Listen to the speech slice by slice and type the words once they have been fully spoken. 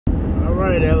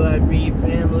Alright, LIB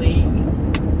family.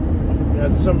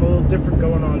 Got something a little different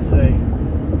going on today.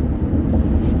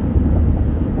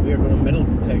 We are going metal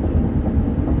detecting.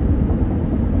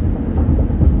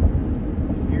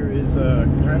 Here is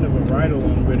kind of a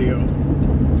ride-along video.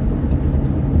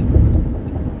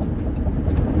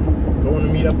 Going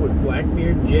to meet up with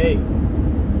Blackbeard J.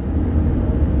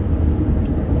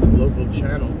 It's a local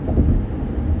channel.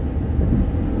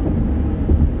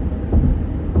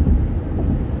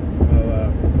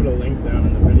 Put a link down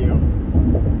in the video,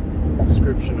 the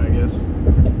description, I guess,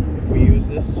 if we use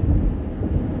this.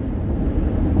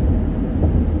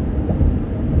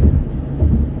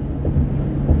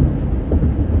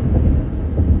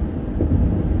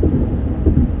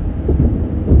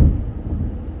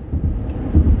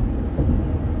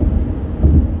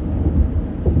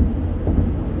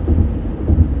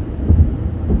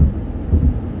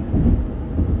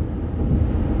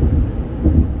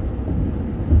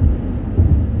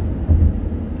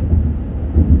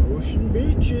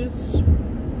 Beaches. I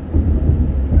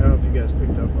don't know if you guys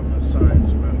picked up on the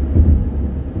signs or not.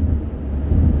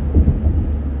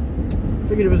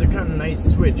 Figured it was a kind of nice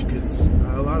switch because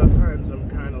a lot of times I'm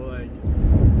kind of like,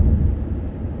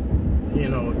 you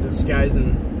know,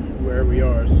 disguising where we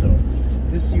are. So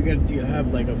this you get to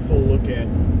have like a full look at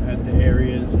the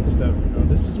areas and stuff. You know,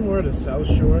 this is more of the South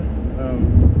Shore.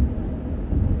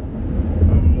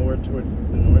 I'm more towards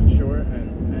the North Shore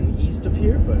and east of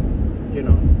here, but you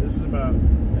know, this is about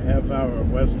a half hour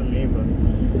west of me, but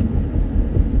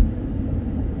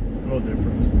no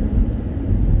difference.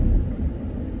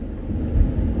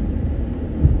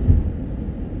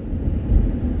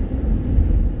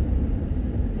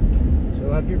 So a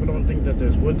lot of people don't think that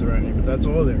there's woods around here, but that's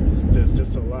all there is. There's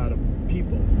just a lot of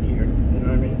people here, you know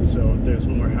what I mean? So there's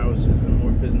more houses and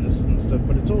more businesses and stuff,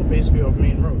 but it's all basically off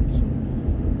main roads. So,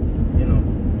 you know,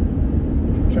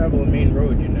 travel a main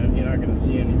road, you know, you're not gonna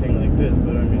see anything like this.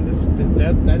 But I mean,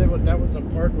 that was a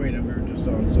parkway that we were just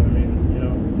on. So I mean, you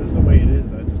know, this is the way it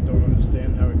is. I just don't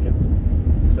understand how it gets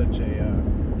such a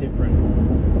different.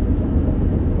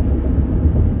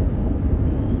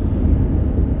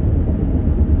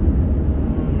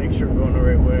 Make sure I'm going the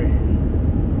right way.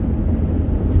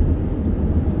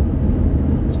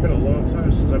 It's been a long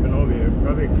time since I've been over here.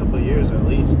 Probably a couple of years at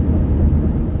least.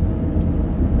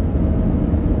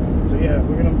 So yeah,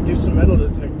 we're gonna do some metal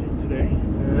detecting today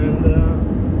and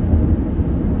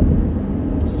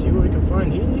see what we can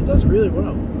find. He does really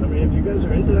well. I mean, if you guys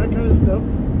are into that kind of stuff,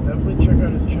 definitely check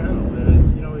out his channel. And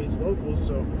it's, you know, he's local,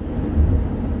 so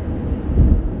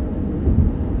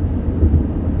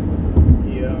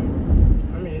he,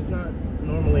 I mean, he's not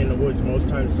normally in the woods. Most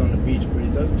times he's on the beach, but he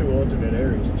does do alternate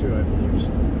areas too, I believe.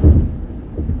 So.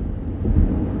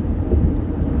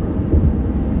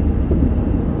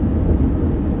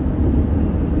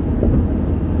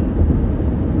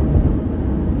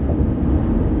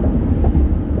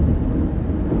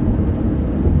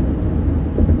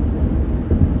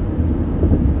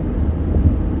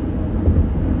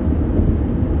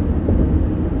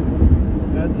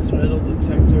 Metal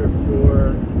detector for,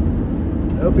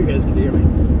 I hope you guys can hear me.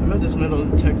 I've had this metal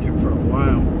detector for a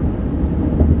while.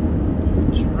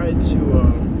 I've tried to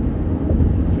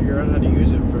figure out how to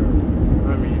use it for,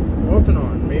 I mean, off and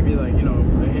on, maybe like, you know,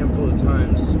 a handful of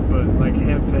times, but like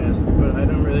half-assed, but I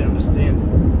don't really understand it.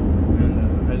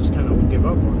 And I just kind of would give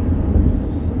up on it.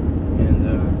 And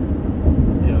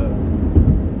yeah,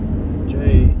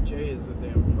 Jay is a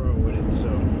damn pro with it, so.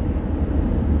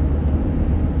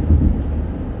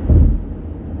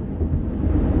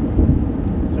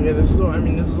 Yeah, this is all. I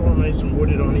mean, this is all nice and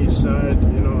wooded on each side.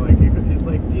 You know, like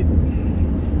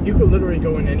you could literally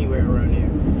go in anywhere around here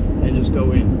and just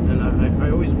go in. And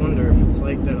I always wonder if it's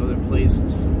like that other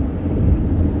places.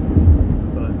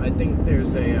 But I think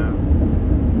there's a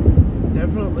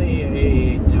definitely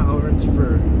a tolerance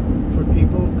for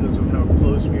people because of how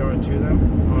close we are to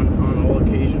them on all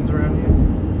occasions around here.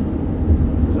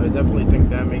 So I definitely think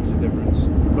that makes a difference.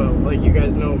 But like you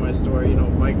guys know my story. You know,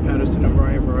 Mike Patterson and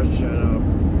Ryan Rush at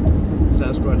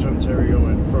Sasquatch Ontario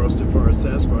and Frosted Forest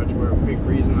Sasquatch were a big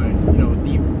reason you know,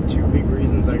 the two big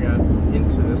reasons I got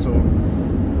into this all.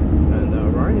 And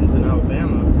Ryan's in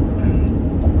Alabama, and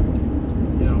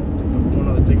you know, one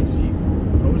of the things he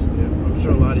posted, I'm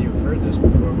sure a lot of you have heard this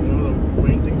before, but one of the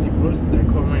main things he posted that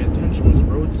caught my attention was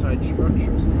roadside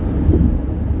structures.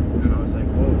 And I was like,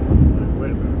 whoa,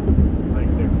 wait a minute, like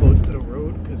they're close to the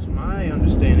road? Because my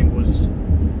understanding was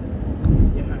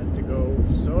you had to go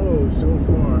so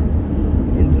far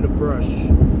into the brush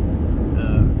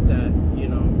that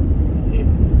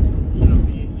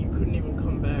you couldn't even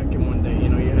come back in one day. You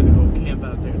know, you had to go camp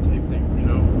out there type thing. You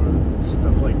know, or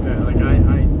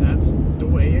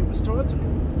thought to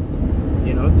me.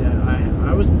 You know, that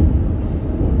I was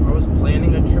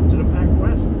planning a trip to the Pac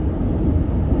West.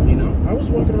 You know, I was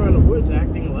walking around the woods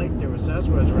acting like there was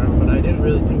Sasquatch around, but I didn't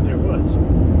really think there was.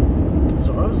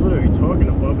 So I was literally talking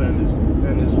to Bubba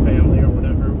and his family or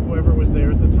whatever, whoever was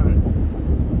there at the time.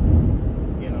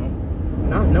 You know,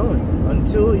 not knowing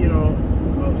until, you know,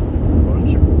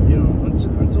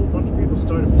 until a bunch of people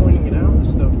started pointing it out and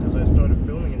stuff, because I started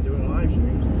filming and doing live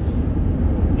streams.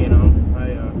 You know,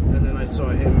 and then I saw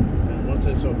him, and once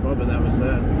I saw Bubba, that was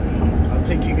that. I'll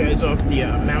take you guys off the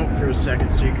mount for a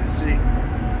second so you can see.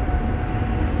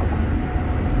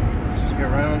 See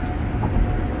around.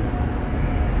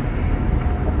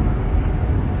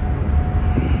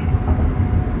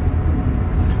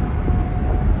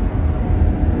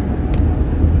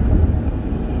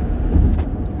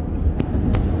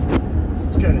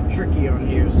 Tricky on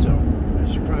here, so I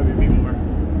should probably be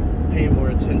paying more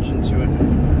attention to it.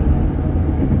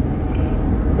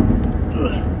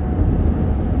 Ugh.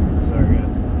 Sorry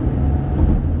guys.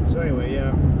 So anyway, yeah,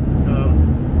 I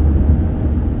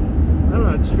don't know,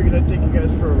 I just figured I'd take you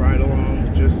guys for a ride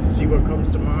along, just see what comes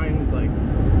to mind. Like,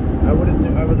 I would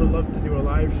have loved to do a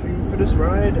live stream for this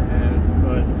ride,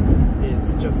 but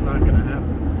it's just not gonna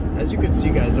happen. As you can see,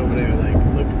 guys, over there, like,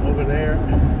 look over there.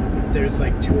 There's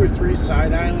like 2 or 3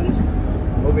 side islands.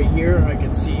 Over here, I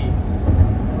can see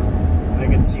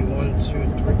 1, 2,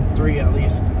 3 at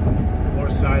least more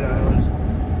side islands.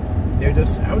 They're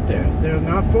just out there. They're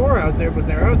not far out there, but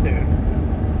they're out there.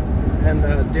 And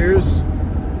there's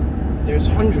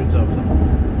hundreds of them,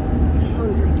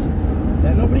 hundreds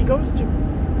that nobody goes to.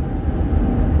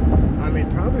 I mean,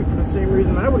 probably for the same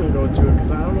reason I wouldn't go to it,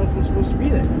 because I don't know if I'm supposed to be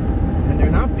there. And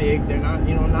they're not big. They're not,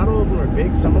 you know, not all of them are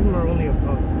big. Some of them are only a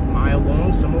mile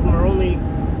long. Some of them are only,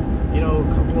 you know,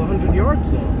 a couple of 100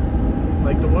 yards long.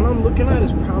 Like the one I'm looking at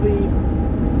is probably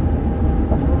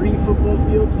 3 football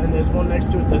fields, and there's one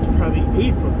next to it that's probably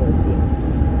 8 football fields.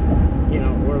 You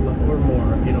know, or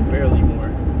more. You know, barely more.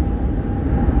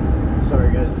 Sorry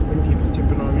guys, this thing keeps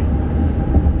tipping on me.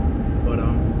 But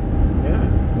yeah,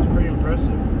 it's pretty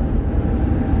impressive.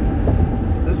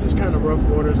 This is kind of rough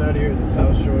waters out here at the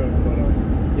South Shore, but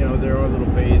you know, there are little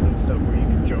bays and stuff where you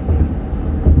can jump in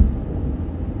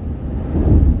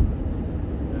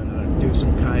and do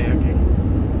some kayaking.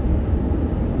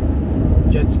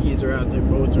 Jet skis are out there,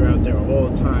 boats are out there all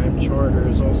the time,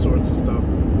 charters, all sorts of stuff.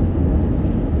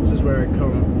 This is where I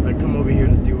come over here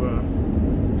to do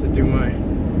my.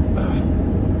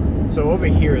 So over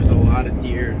here is a lot of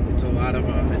deer. It's a lot of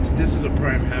this is a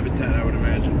prime habitat, I would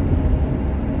imagine.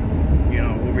 You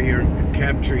know, over here in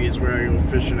Captree is where I go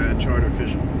fishing at, charter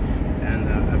fishing, and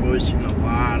I've always seen a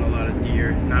lot of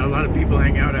deer. Not a lot of people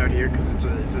hang out here because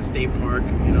it's a state park.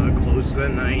 You know, it closes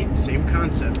at night. Same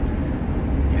concept.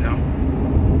 You know,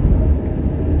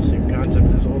 same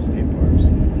concept as all state parks,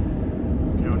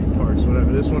 county parks,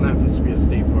 whatever. This one happens to be a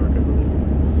state park, I believe.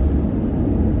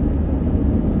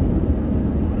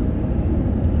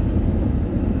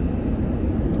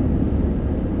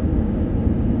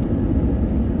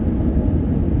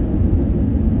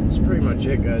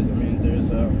 It, guys. I mean,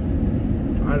 there's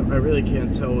I really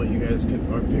can't tell what you guys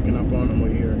are picking up on and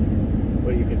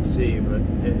what you can see, but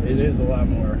it is a lot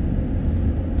more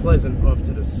pleasant off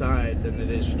to the side than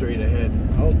it is straight ahead.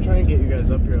 I'll try and get you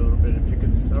guys up here a little bit. If you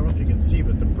could, I don't know if you can see,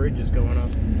 but the bridge is going up.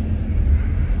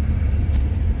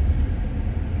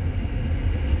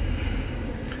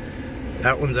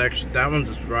 That one's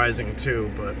just rising too,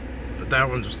 but that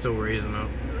one's still raising up.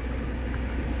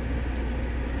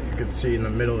 You can see in the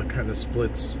middle it kind of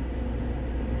splits,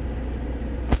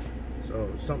 so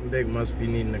something big must be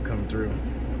needing to come through.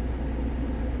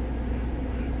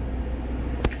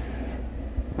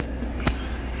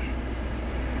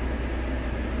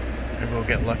 Maybe we'll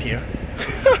get luckier.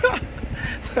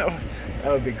 that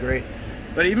would be great.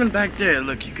 But even back there,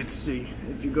 look, you could see,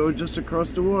 if you go just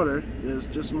across the water, there's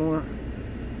just more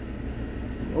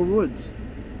woods.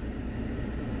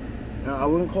 Now, I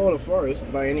wouldn't call it a forest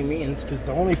by any means, because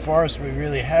the only forest we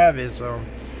really have is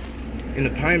in the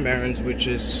Pine Barrens, which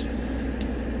is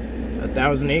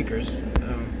 1,000 acres.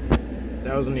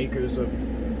 1,000 acres of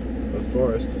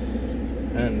forest.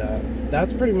 And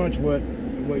that's pretty much what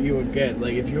you would get.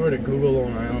 Like, if you were to Google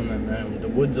Long Island and the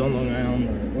woods on Long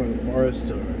Island, or the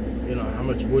forest, or, you know, how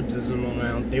much woods is in Long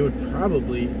Island, they would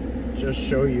probably just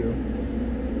show you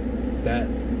that.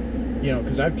 You know,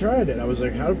 because I've tried it. I was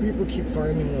like, how do people keep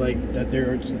finding, like, that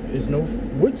there is no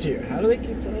woods here? How do they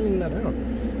keep finding that out?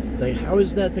 Like, how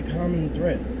is that the common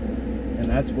thread? And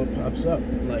that's what pops up.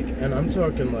 Like, and I'm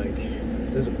talking, like,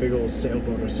 there's a big old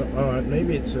sailboat or something. Oh,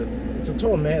 maybe it's a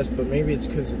tall mast, but maybe it's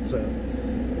because it's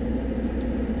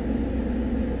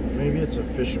maybe it's a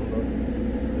fishing boat.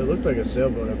 It looked like a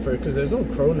sailboat at first, because there's no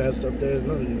crow nest up there. There's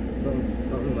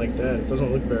nothing like that. It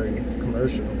doesn't look very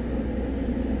commercial.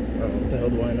 What the hell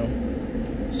do I know?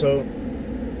 So,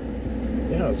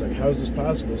 yeah, I was like, how's this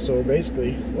possible? So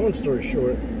basically, long story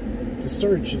short, the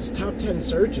searches, top 10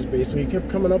 searches, basically kept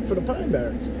coming up for the Pine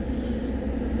Barrens,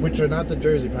 which are not the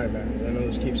Jersey Pine Barrens. I know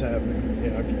this keeps happening.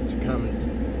 You know, it's a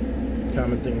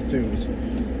common thing too.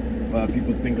 A lot of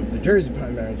people think of the Jersey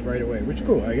Pine Barrens right away, which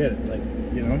really cool. I get it. Like,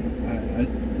 you know,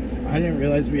 I didn't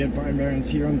realize we had Pine Barrens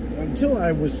here until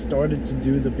I was started to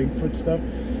do the Bigfoot stuff.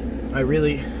 I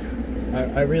really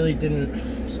didn't.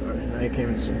 Sorry, now you can't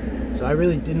even see. So I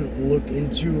really didn't look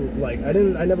into, like, I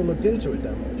never looked into it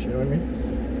that much. You know what I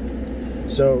mean?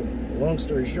 So long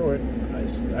story short,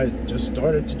 I just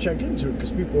started to check into it,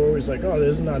 because people were always like, oh,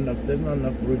 there's not enough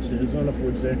woods there. There's not enough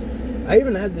woods there. I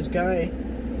even had this guy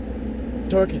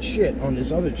talking shit on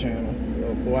this other channel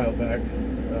a while back.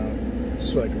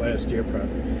 This was like last year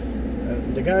probably.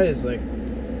 The guy is like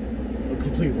a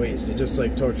complete waste. He just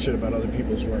like talks shit about other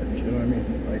people's work. You know what I mean?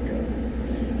 Like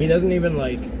he doesn't even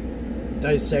like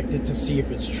dissect it to see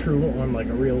if it's true on like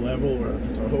a real level, or if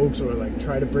it's a hoax, or like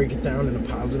try to break it down in a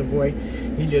positive way.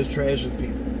 He just trashes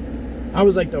people. I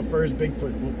was like the first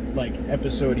Bigfoot like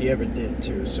episode he ever did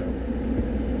too, so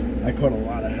I caught a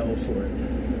lot of hell for it.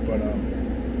 But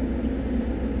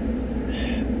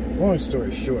long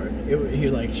story short, he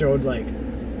like showed like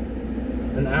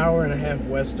an hour and a half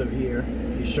west of here.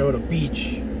 He showed a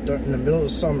beach in the middle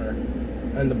of summer,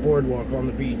 and the boardwalk on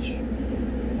the beach.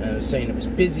 And I was saying it was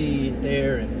busy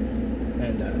there,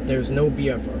 and there's no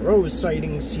BFRO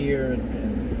sightings here,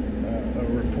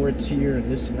 and reports here, and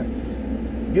this and that.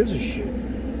 Who gives a shit?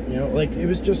 You know, like, it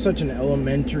was just such an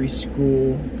elementary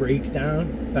school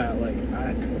breakdown that, like,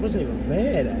 I wasn't even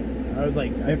mad at it. I was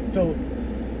like, I felt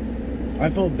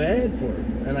bad for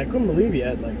him, and I couldn't believe he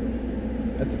had, like,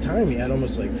 at the time he had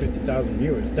almost like 50,000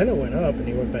 viewers. Then it went up and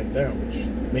he went back down, which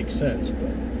makes sense,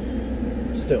 but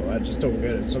still, I just don't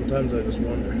get it. Sometimes I just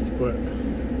wonder. But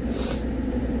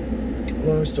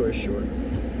long story short,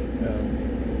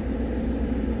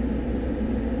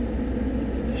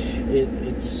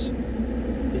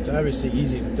 it's obviously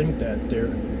easy to think that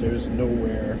there's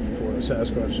nowhere for a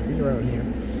Sasquatch to be around here,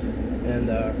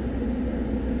 and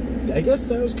I guess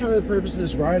that was kind of the purpose of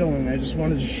this ride along. I just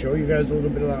wanted to show you guys a little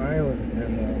bit of the island,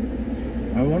 and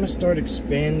I want to start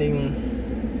expanding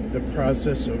the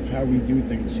process of how we do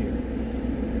things here.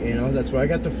 You know, that's why I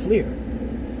got the FLIR.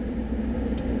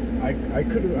 I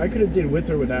could have did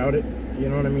with or without it. You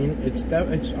know what I mean?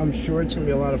 I'm sure it's gonna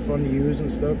be a lot of fun to use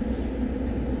and stuff.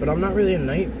 But I'm not really a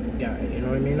night guy. You know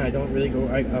what I mean? I don't really go.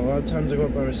 A lot of times I go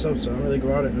out by myself, so I don't really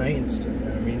go out at night and stuff. You know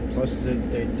what I mean? Plus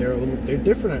they're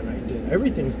different at night.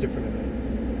 Everything's different at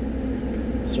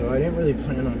night. So I didn't really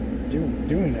plan on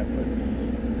doing that. But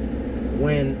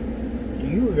when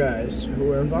you guys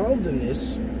who are involved in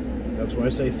this, that's why I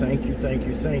say thank you, thank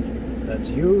you, thank you. That's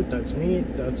you, that's me,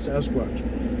 that's Sasquatch.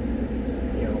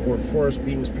 You know, or forest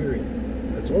beings, period.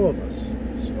 That's all of us.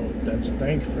 So that's a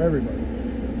thank you for everybody.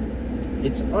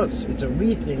 It's us. It's a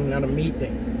we thing, not a me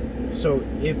thing. So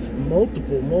if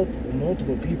multiple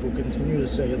people continue to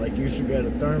say, like, you should get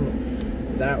a thermal,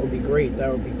 that would be great,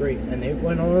 that would be great. And it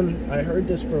went on, I heard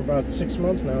this for about 6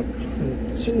 months now,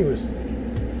 continuously.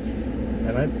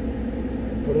 And I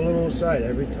put a little aside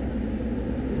every time.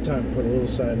 Put a little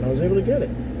aside, and I was able to get it.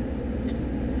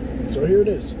 So here it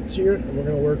is. It's here, and we're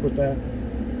going to work with that.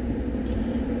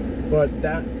 But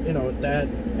that, you know, that,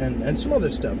 and some other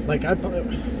stuff. Like, I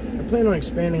plan on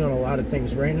expanding on a lot of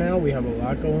things. Right now, we have a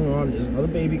lot going on. There's another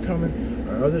baby coming.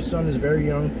 Our other son is very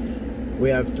young. We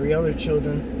have 3 other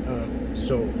children.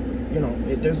 So, you know,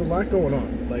 there's a lot going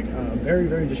on. Like, very,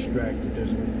 very distracted.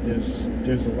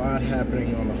 There's a lot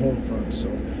happening on the home front.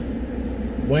 So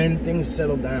when things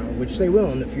settle down, which they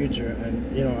will in the future,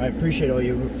 and, you know, I appreciate all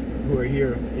you who are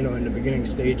here, you know, in the beginning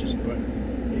stages, but,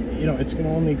 you know, it's going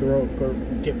to only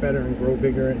get better and grow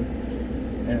bigger and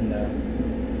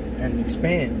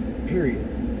expand, period.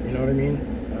 You know what I mean?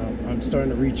 I'm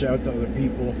starting to reach out to other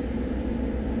people,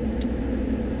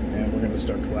 and we're going to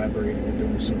start collaborating and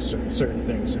doing some certain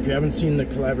things. If you haven't seen the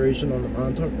collaboration on the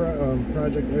Montauk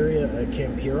project area at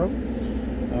Camp Hero,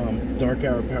 Dark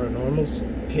Hour Paranormals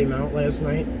came out last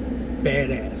night.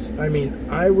 Badass. I mean,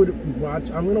 I'm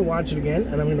going to watch it again,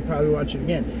 and I'm going to probably watch it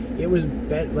again. It was,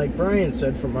 like Brian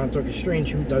said from Montauk is Strange,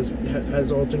 who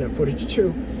has alternate footage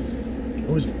too. It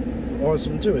was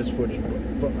awesome too, his footage.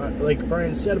 But like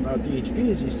Brian said about the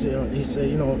HPs, he said,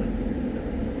 you know,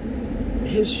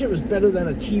 his shit was better than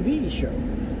a TV show.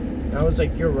 And I was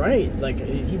like, you're right. Like,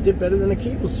 he did better than a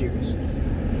cable series.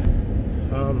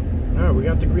 Alright, we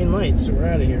got the green light, so we're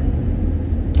out of here.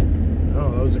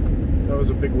 Oh, that was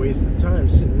a big waste of time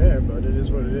sitting there, but it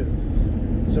is what it is.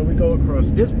 So we go across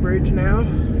this bridge now,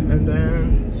 and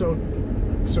then so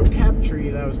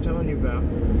Captree that I was telling you about,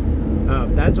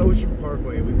 that's Ocean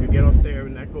Parkway. We could get off there,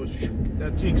 and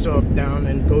that takes off down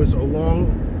and goes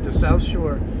along the South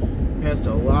Shore, past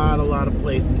a lot of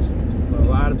places, a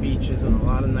lot of beaches and a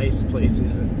lot of nice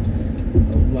places, and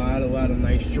a lot of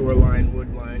nice shoreline,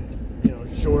 woodline, you know,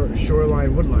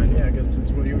 shoreline, woodline. Yeah, I guess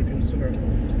that's what you would consider it.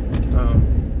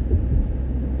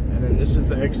 And then this is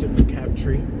the exit for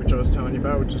Captree, which I was telling you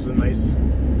about, which is a nice,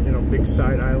 you know, big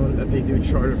side island that they do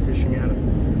charter fishing out of.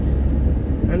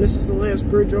 And this is the last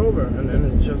bridge over, and then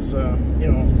it's just,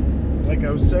 you know, like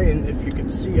I was saying, if you could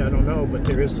see, I don't know, but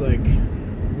there is like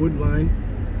woodline,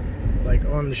 like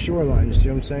on the shoreline. You see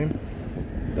what I'm saying?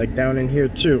 Like down in here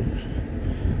too.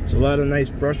 It's a lot of nice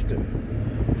brush to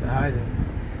hide in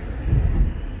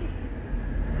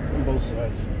on both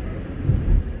sides.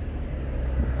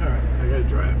 Alright, I gotta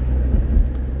drive.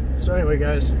 So anyway,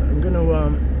 guys, I'm gonna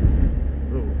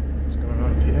what's going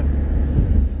on up here?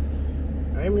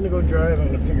 I am gonna go drive. I'm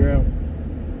gonna figure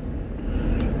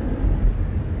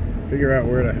out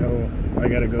where the hell I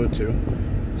gotta go to.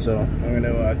 So I'm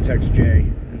gonna text Jay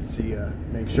and see,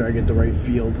 make sure I get the right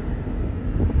field.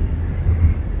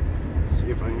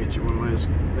 See if I can get you one last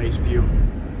nice view.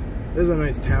 There's a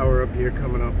nice tower up here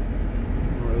coming up. I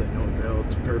don't really know what the hell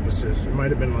its purpose is. It might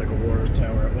have been like a water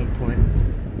tower at one point.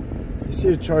 You see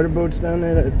the charter boats down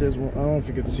there? There's one, I don't know if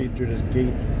you can see through this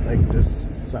gate, like this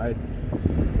side,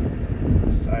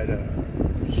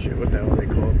 shit, what the hell are they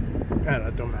called? I don't know,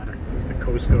 it don't matter. It's the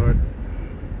Coast Guard.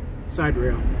 Side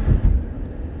rail.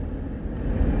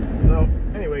 Well,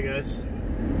 anyway, guys,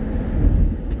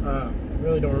 I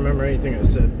really don't remember anything I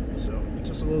said, so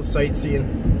just a little sightseeing.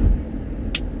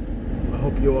 I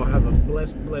hope you all have a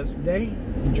blessed day.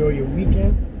 Enjoy your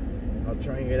weekend. I'll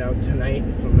try and get out tonight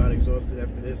if I'm not exhausted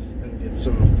after this and get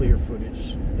some clear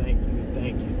footage. Thank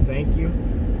you.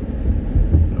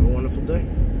 Have a wonderful day.